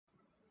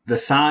The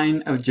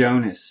Sign of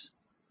Jonas.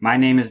 My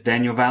name is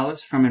Daniel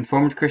Vallis from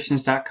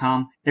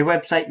InformedChristians.com, a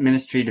website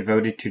ministry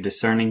devoted to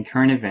discerning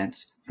current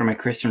events from a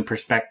Christian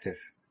perspective.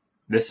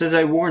 This is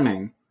a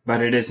warning,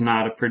 but it is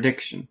not a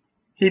prediction.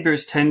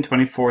 Hebrews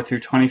 10:24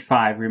 through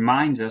 25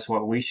 reminds us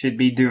what we should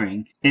be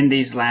doing in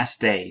these last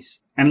days.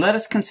 And let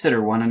us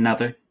consider one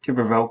another to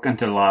provoke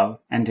unto love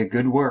and to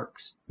good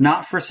works,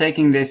 not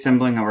forsaking the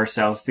assembling of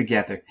ourselves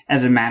together,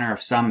 as the manner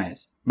of some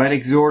is, but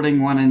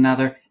exhorting one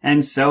another,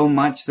 and so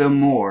much the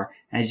more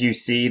as you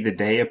see the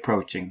day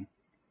approaching.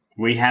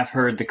 We have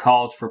heard the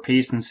calls for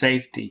peace and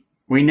safety.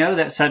 We know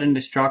that sudden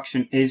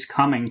destruction is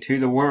coming to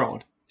the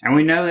world. And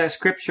we know that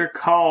Scripture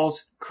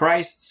calls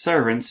Christ's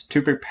servants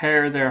to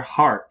prepare their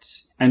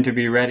hearts and to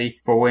be ready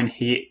for when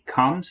He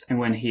comes and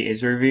when He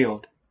is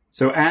revealed.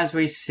 So as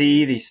we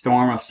see the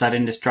storm of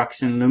sudden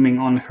destruction looming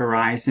on the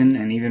horizon,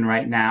 and even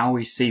right now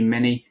we see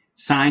many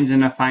signs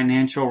in the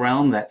financial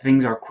realm that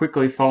things are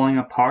quickly falling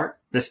apart,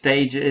 the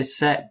stage is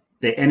set.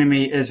 The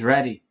enemy is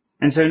ready.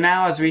 And so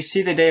now as we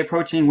see the day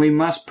approaching, we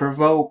must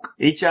provoke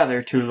each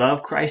other to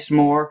love Christ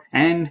more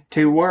and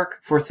to work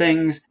for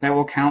things that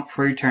will count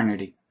for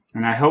eternity.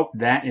 And I hope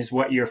that is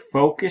what your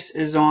focus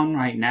is on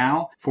right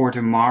now for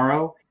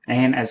tomorrow.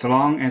 And as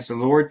long as the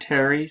Lord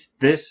tarries,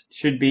 this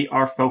should be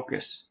our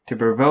focus, to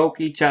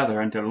provoke each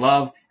other unto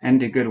love and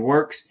to good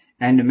works,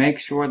 and to make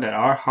sure that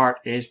our heart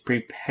is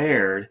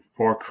prepared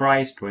for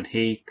Christ when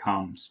He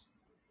comes.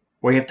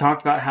 We have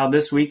talked about how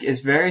this week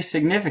is very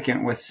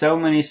significant with so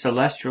many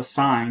celestial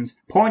signs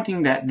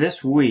pointing that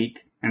this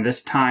week and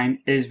this time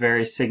is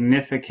very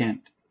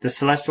significant. The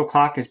celestial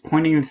clock is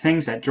pointing to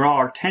things that draw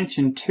our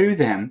attention to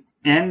them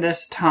in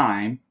this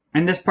time,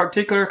 and this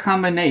particular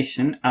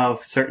combination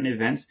of certain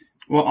events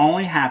will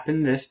only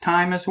happen this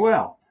time as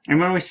well. And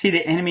when we see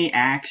the enemy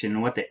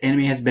action, what the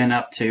enemy has been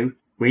up to,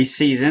 we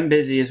see them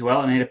busy as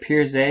well, and it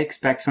appears they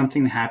expect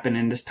something to happen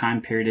in this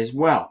time period as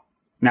well.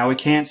 Now we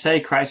can't say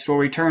Christ will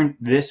return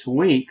this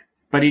week,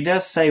 but He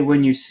does say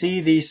when you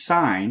see these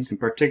signs, and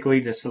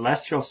particularly the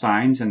celestial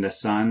signs and the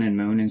sun and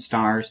moon and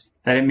stars,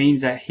 that it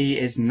means that He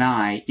is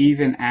nigh,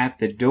 even at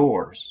the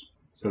doors.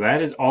 So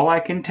that is all I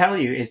can tell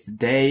you, is the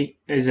day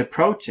is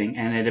approaching,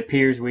 and it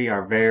appears we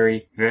are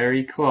very,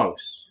 very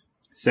close.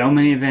 So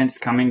many events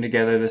coming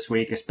together this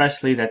week,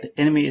 especially that the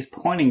enemy is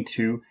pointing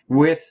to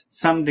with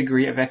some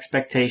degree of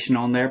expectation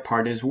on their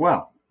part as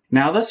well.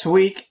 Now this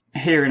week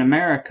here in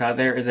America,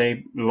 there is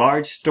a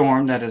large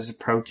storm that is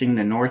approaching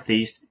the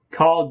northeast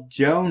called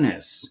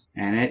Jonas,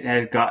 and it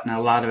has gotten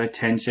a lot of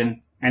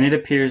attention, and it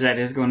appears that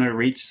it is going to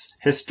reach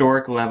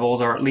historic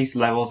levels, or at least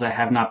levels that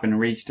have not been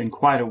reached in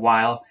quite a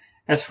while,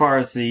 as far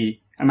as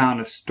the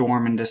amount of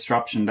storm and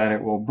disruption that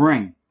it will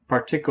bring,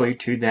 particularly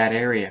to that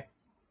area.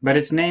 But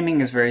its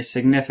naming is very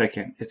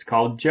significant. It's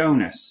called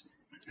Jonas,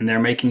 and they're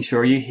making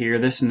sure you hear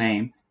this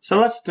name. So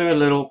let's do a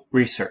little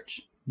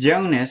research.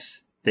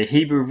 Jonas, the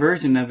Hebrew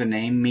version of the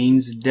name,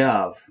 means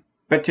dove,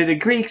 but to the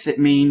Greeks it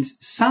means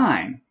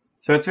sign.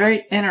 So it's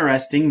very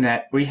interesting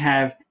that we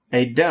have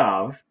a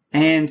dove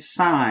and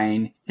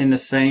sign in the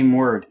same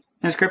word.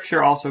 And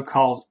Scripture also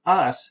calls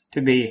us to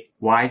be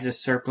wise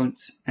as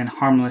serpents and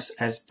harmless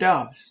as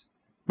doves.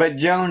 But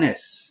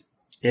Jonas,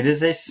 it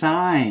is a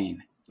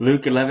sign.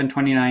 Luke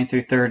 11:29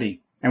 through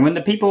 30. And when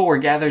the people were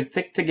gathered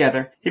thick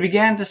together, He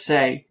began to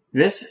say,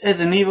 This is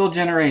an evil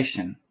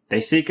generation. They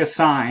seek a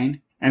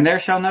sign, and there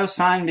shall no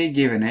sign be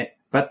given it,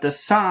 but the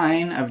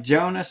sign of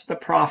Jonas the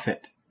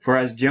prophet. For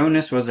as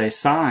Jonas was a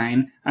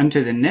sign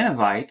unto the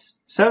Ninevites,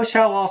 so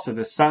shall also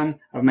the Son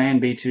of Man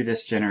be to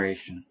this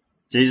generation.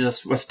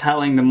 Jesus was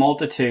telling the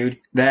multitude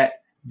that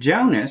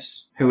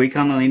Jonas, who we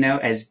commonly know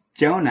as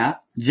Jonah,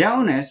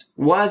 Jonas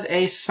was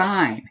a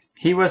sign.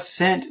 He was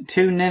sent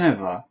to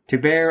Nineveh to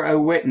bear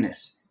a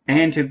witness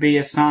and to be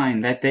a sign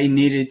that they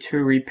needed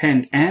to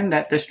repent and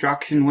that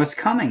destruction was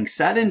coming,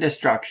 sudden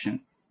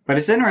destruction. But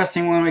it's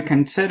interesting when we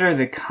consider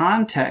the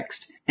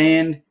context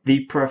and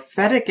the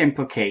prophetic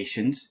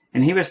implications,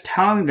 and He was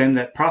telling them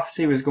that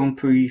prophecy was going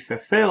to be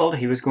fulfilled.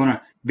 He was going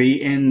to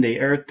be in the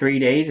earth 3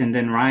 days and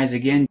then rise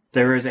again.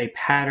 There is a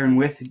pattern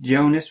with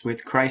Jonas,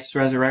 with Christ's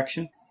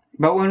resurrection.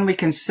 But when we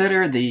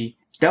consider the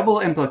double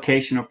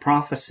implication of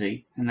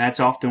prophecy, and that's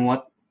often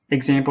what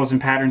examples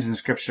and patterns in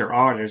Scripture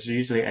are, there's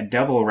usually a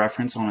double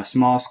reference on a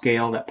small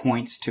scale that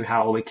points to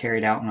how it will be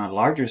carried out on a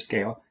larger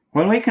scale.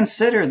 When we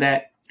consider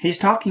that He's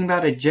talking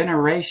about a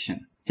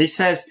generation, He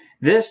says,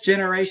 this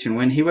generation,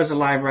 when He was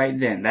alive right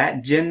then,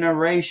 that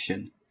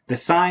generation, the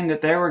sign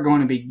that they were going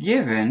to be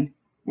given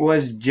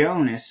was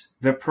Jonas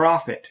the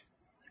prophet.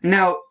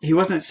 Now, He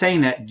wasn't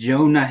saying that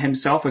Jonah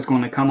himself was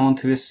going to come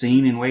onto the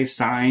scene and wave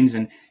signs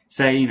and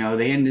say,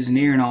 the end is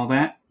near and all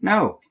that.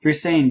 No, He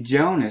was saying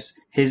Jonas,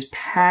 his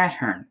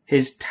pattern,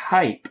 his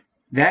type,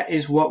 that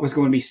is what was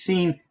going to be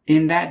seen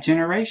in that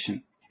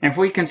generation. And if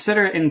we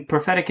consider in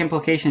prophetic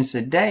implications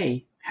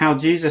today, how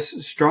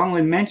Jesus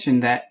strongly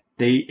mentioned that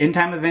the end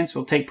time events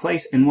will take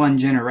place in one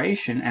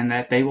generation and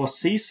that they will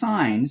see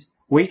signs,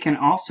 we can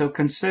also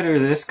consider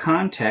this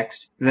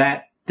context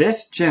that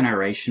this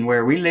generation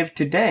where we live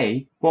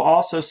today will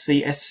also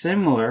see a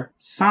similar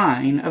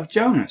sign of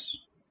Jonas.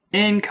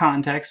 in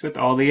context with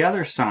all the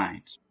other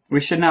signs. We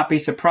should not be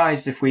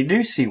surprised if we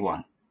do see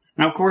one.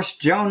 Now, of course,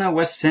 Jonah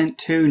was sent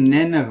to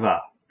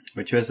Nineveh,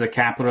 which was the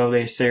capital of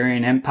the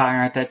Assyrian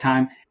Empire at that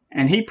time,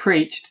 and he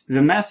preached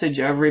the message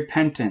of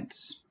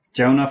repentance.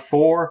 Jonah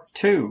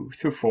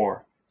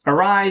 4:2-4.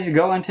 Arise,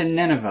 go unto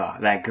Nineveh,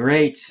 that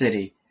great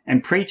city,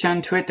 and preach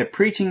unto it the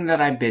preaching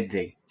that I bid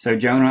thee. So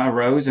Jonah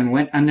arose and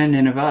went unto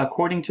Nineveh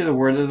according to the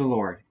word of the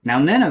Lord. Now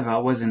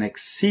Nineveh was an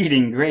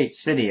exceeding great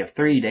city of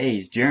 3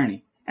 days'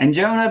 journey. And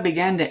Jonah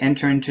began to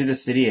enter into the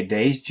city a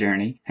day's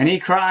journey, and he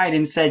cried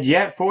and said,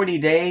 Yet 40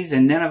 days,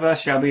 and Nineveh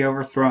shall be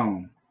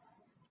overthrown.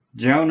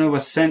 Jonah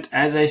was sent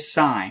as a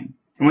sign.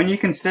 And when you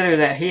consider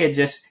that he had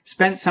just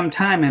spent some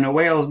time in a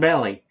whale's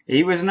belly,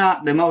 he was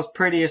not the most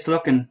prettiest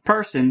looking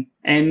person,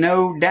 and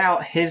no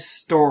doubt his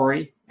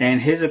story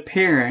and his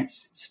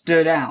appearance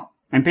stood out.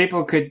 And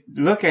people could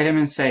look at him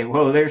and say,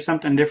 whoa, there's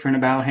something different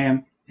about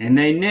him. And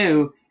they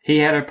knew he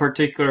had a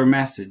particular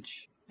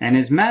message. And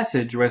his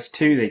message was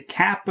to the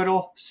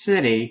capital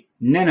city,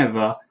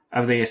 Nineveh,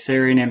 of the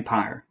Assyrian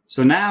Empire.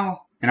 So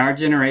now, in our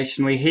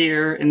generation, we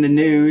hear in the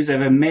news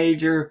of a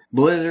major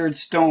blizzard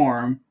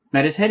storm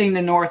that is hitting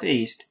the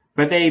Northeast.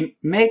 But they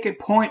make a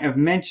point of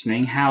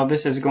mentioning how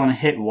this is going to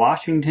hit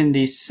Washington,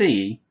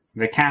 D.C.,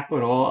 the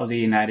capital of the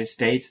United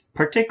States,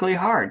 particularly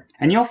hard.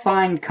 And you'll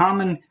find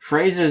common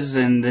phrases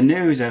in the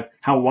news of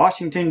how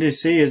Washington,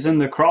 D.C. is in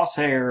the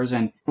crosshairs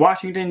and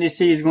Washington,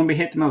 D.C. is going to be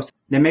hit the most.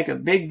 They make a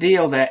big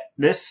deal that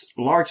this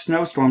large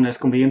snowstorm that's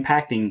going to be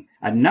impacting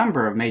a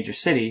number of major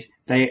cities,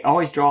 they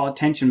always draw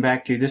attention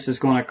back to this is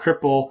going to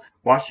cripple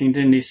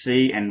Washington,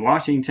 D.C. and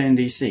Washington,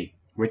 D.C.,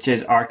 which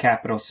is our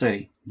capital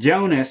city.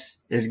 Jonas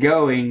is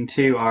going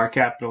to our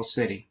capital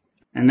city.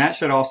 And that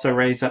should also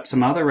raise up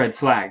some other red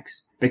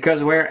flags.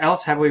 Because where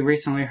else have we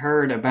recently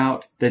heard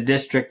about the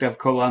District of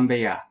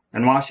Columbia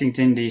and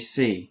Washington,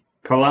 D.C.?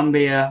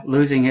 Columbia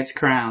losing its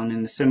crown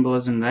and the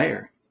symbolism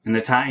there, and the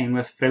tie-in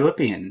with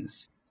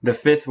Philippians. The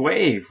fifth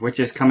wave,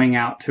 which is coming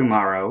out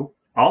tomorrow,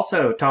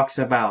 also talks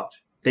about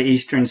the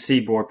eastern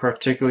seaboard,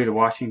 particularly the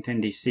Washington,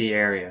 D.C.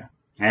 area,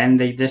 and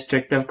the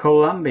District of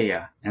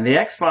Columbia. And the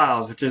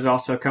X-Files, which is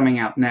also coming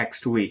out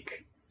next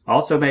week,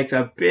 also makes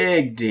a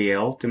big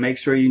deal to make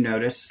sure you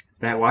notice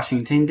that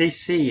Washington,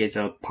 D.C. is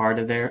a part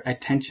of their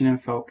attention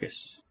and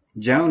focus.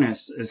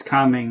 Jonas is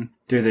coming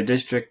to the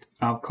District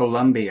of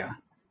Columbia.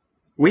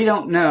 We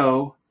don't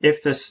know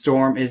if the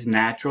storm is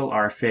natural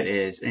or if it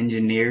is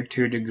engineered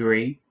to a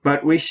degree,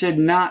 but we should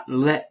not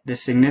let the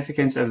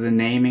significance of the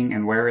naming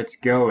and where it's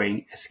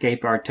going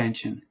escape our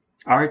attention.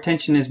 Our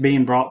attention is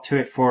being brought to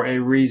it for a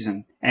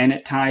reason, and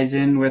it ties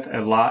in with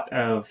a lot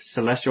of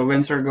celestial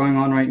events that are going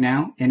on right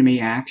now, enemy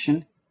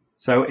action.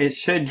 So it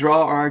should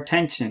draw our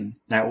attention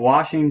that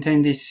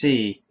Washington,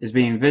 D.C. is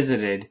being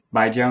visited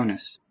by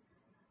Jonas.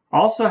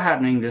 Also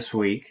happening this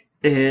week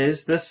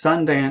is the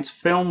Sundance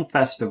Film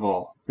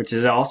Festival, which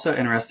is also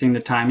interesting, the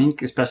timing,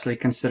 especially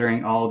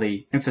considering all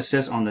the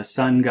emphasis on the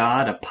sun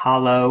god,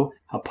 Apollo,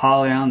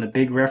 Apollyon, the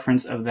big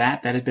reference of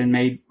that has been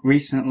made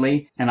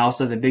recently, and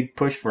also the big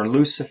push for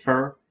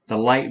Lucifer, the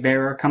light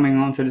bearer coming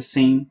onto the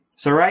scene.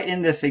 So right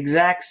in this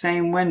exact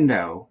same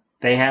window,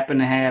 they happen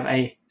to have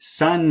a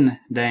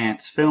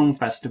Sundance Film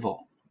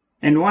Festival.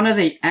 And one of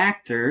the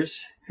actors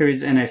who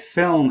is in a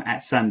film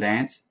at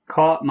Sundance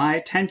caught my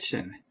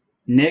attention.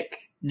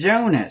 Nick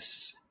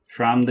Jonas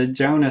from the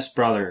Jonas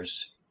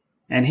Brothers.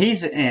 And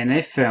he's in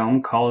a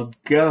film called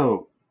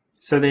Go.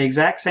 So the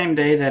exact same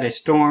day that a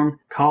storm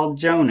called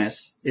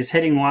Jonas is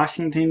hitting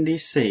Washington,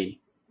 D.C.,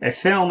 a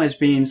film is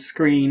being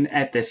screened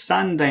at the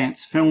Sundance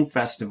Film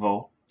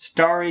Festival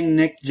starring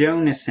Nick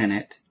Jonas in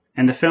it.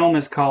 And the film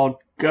is called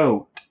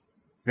Goat.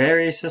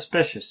 Very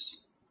suspicious.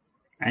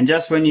 And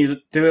just when you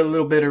do a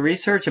little bit of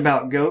research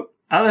about Goat,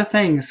 other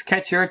things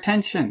catch your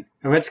attention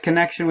of its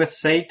connection with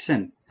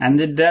Satan and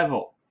the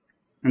devil.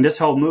 And this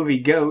whole movie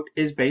Goat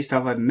is based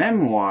off a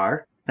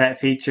memoir that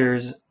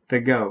features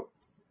the goat.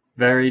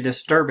 Very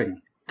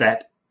disturbing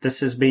that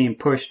this is being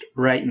pushed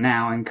right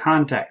now in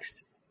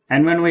context.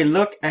 And when we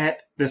look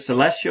at the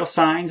celestial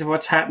signs of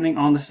what's happening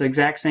on this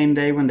exact same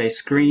day when they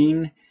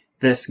screen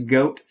this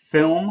Goat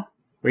film,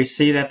 we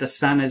see that the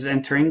sun is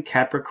entering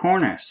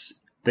Capricornus,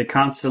 the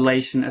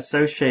constellation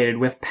associated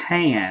with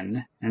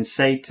Pan and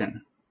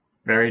Satan.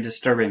 Very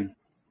disturbing.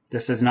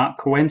 This is not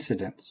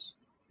coincidence.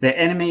 The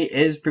enemy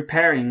is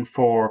preparing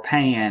for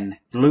Pan,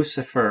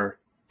 Lucifer,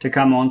 to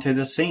come onto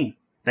the scene.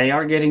 They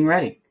are getting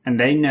ready, and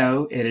they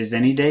know it is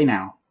any day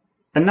now.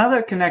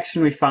 Another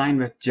connection we find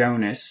with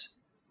Jonas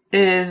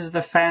is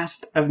the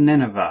Fast of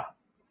Nineveh.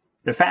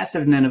 The Fast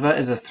of Nineveh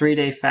is a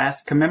 3-day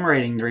fast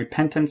commemorating the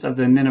repentance of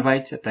the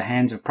Ninevites at the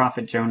hands of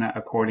Prophet Jonah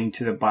according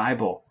to the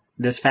Bible.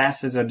 This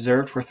fast is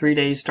observed for 3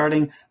 days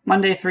starting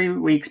Monday 3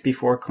 weeks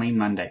before Clean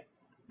Monday.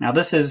 Now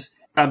this is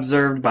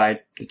observed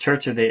by the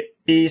Church of the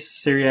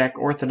East, Syriac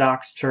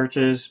Orthodox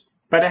churches,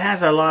 but it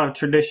has a lot of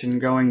tradition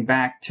going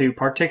back to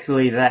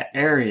particularly that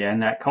area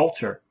and that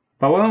culture.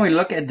 But when we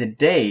look at the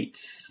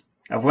dates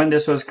of when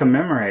this was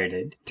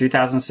commemorated,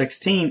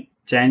 2016,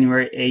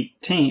 January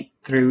 18th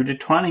through the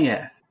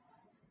 20th.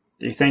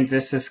 Do you think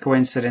this is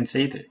coincidence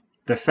either?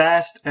 The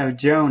fast of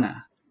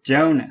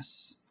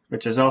Jonas,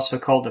 which is also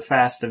called the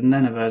fast of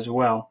Nineveh as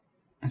well,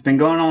 has been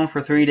going on for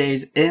 3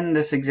 days in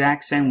this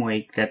exact same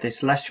week that the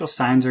celestial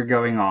signs are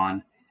going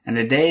on, and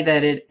the day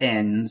that it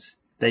ends,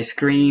 they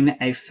screen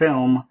a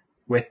film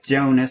with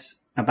Jonas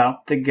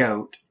about the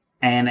goat,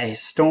 and a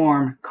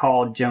storm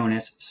called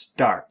Jonas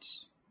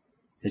starts.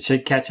 It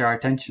should catch our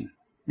attention.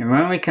 And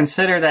when we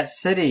consider that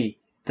city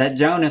that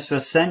Jonas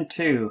was sent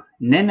to,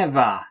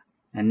 Nineveh,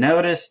 and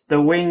notice the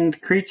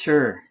winged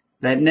creature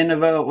that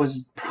Nineveh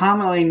was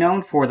prominently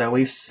known for that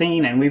we've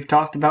seen and we've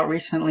talked about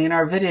recently in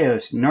our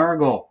videos,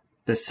 Nergal,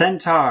 the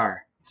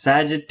centaur,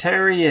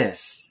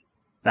 Sagittarius,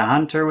 the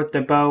hunter with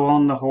the bow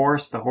on the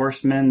horse, the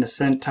horseman, the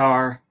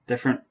centaur,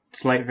 different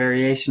slight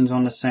variations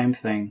on the same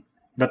thing.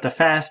 But the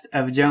fast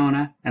of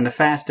Jonah and the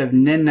fast of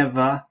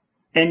Nineveh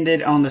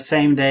ended on the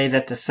same day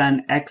that the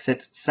sun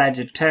exits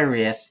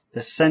Sagittarius,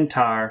 the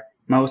centaur,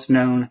 most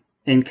known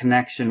in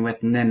connection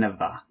with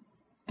Nineveh.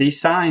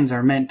 These signs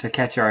are meant to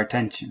catch our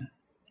attention.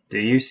 Do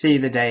you see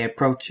the day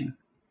approaching?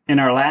 In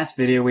our last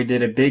video, we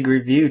did a big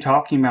review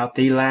talking about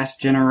the last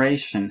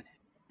generation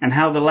and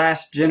how the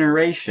last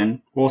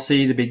generation will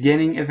see the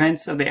beginning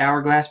events of the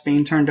hourglass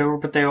being turned over,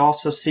 but they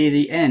also see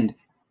the end.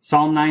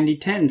 Psalm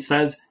 90:10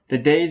 says, "The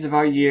days of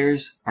our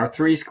years are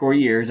 80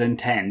 years and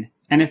 10,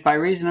 and if by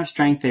reason of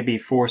strength they be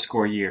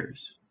 80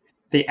 years.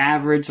 The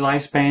average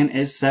lifespan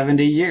is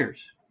 70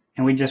 years.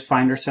 And we just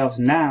find ourselves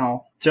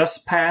now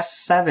just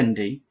past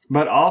 70,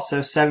 but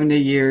also 70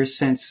 years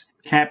since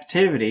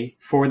captivity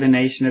for the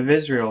nation of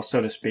Israel,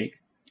 so to speak.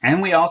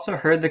 And we also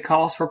heard the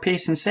calls for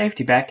peace and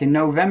safety back in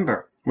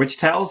November, which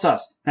tells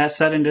us that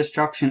sudden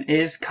destruction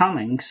is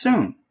coming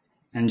soon.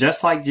 And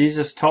just like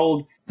Jesus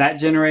told that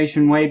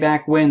generation way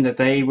back when that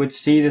they would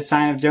see the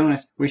sign of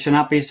Jonas, we should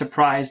not be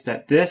surprised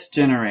that this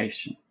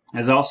generation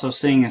is also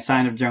seeing a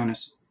sign of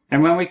Jonas.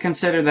 And when we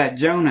consider that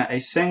Jonah, a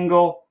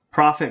single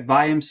prophet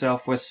by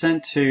himself, was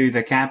sent to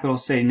the capital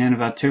city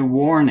Nineveh to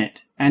warn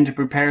it and to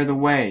prepare the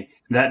way,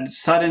 that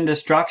sudden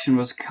destruction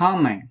was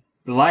coming.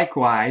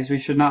 Likewise, we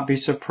should not be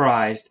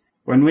surprised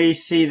when we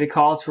see the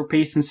calls for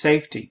peace and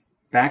safety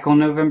back on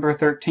November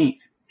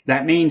 13th.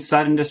 That means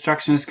sudden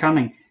destruction is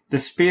coming. The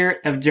spirit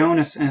of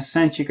Jonas, in a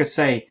sense you could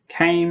say,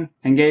 came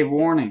and gave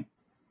warning.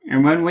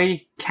 And when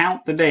we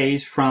count the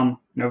days from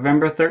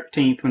November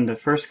 13th, when the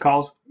first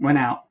calls went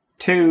out,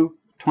 to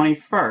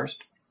 21st,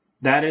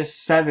 that is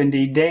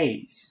 70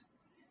 days.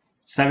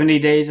 70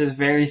 days is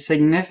very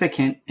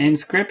significant in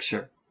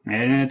Scripture,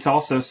 and it's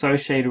also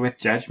associated with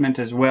judgment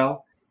as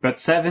well. But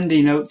 70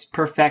 denotes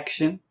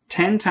perfection.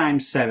 10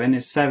 times 7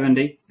 is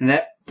 70, and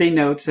that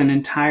denotes an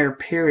entire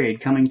period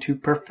coming to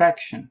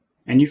perfection.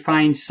 And you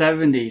find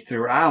 70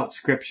 throughout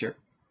Scripture.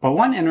 But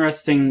one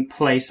interesting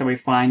place that we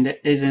find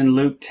it is in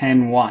Luke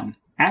 10:1.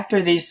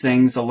 After these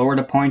things the Lord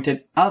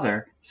appointed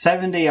other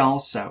 70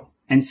 also,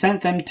 and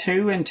sent them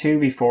 2 and 2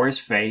 before his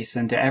face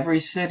into every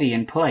city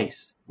and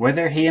place,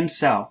 whither he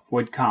himself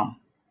would come.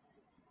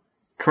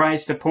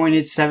 Christ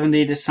appointed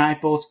 70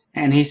 disciples,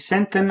 and he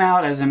sent them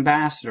out as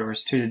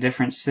ambassadors to the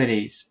different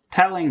cities,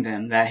 telling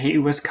them that he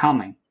was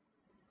coming.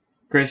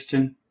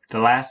 Christian, the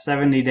last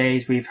 70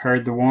 days we've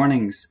heard the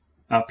warnings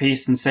of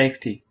peace and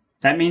safety.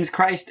 That means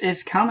Christ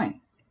is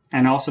coming,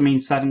 and also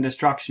means sudden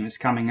destruction is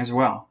coming as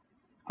well.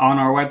 On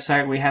our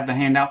website we have the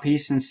Handout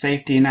Peace and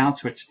Safety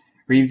Announced, which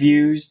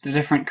reviews the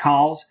different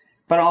calls,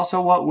 but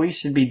also what we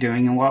should be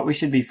doing and what we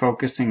should be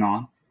focusing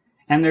on.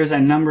 And there's a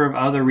number of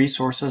other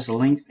resources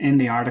linked in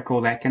the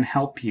article that can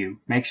help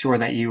you make sure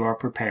that you are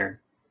prepared.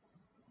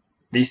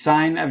 The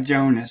sign of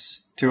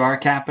Jonas to our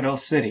capital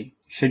city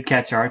should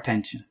catch our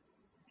attention.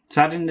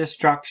 Sudden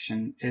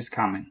destruction is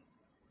coming.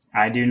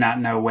 I do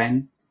not know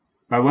when,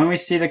 but when we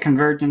see the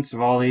convergence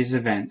of all these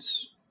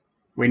events,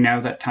 we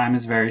know that time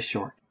is very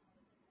short.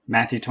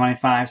 Matthew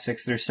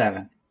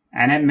 25:6-7.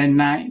 And at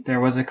midnight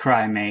there was a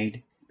cry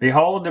made,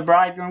 Behold, the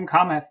bridegroom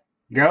cometh,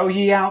 go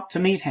ye out to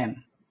meet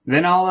him.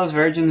 Then all those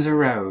virgins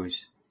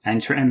arose,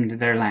 and trimmed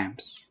their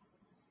lamps.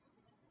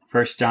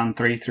 1 John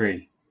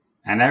 3:3.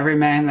 And every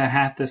man that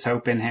hath this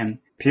hope in him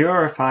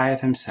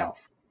purifieth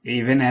himself,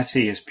 even as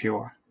he is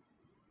pure.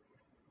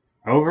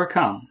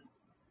 Overcome,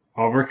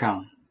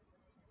 overcome.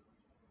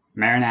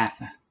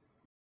 Maranatha.